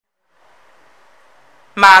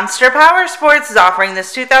Monster Powersports is offering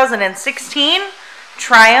this 2016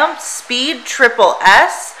 Triumph Speed Triple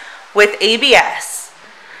S with ABS.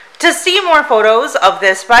 To see more photos of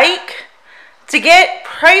this bike, to get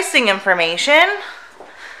pricing information,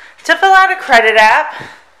 to fill out a credit app,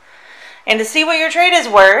 and to see what your trade is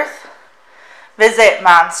worth, visit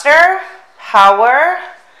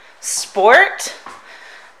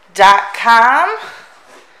monsterpowersport.com.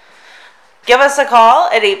 Give us a call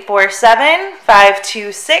at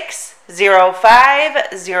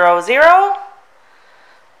 847-526-0500.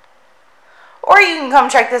 Or you can come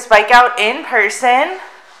check this bike out in person.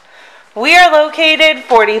 We are located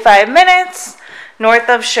 45 minutes north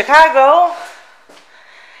of Chicago.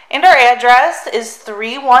 And our address is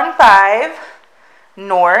 315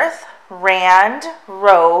 North Rand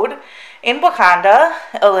Road in Wauconda,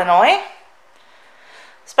 Illinois.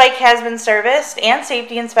 This bike has been serviced and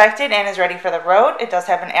safety inspected and is ready for the road. It does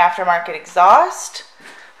have an aftermarket exhaust.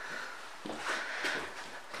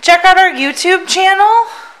 Check out our YouTube channel.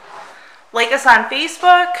 Like us on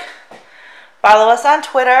Facebook. Follow us on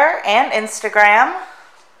Twitter and Instagram.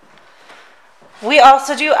 We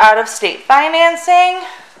also do out-of-state financing.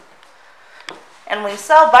 And we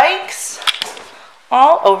sell bikes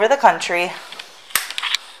all over the country.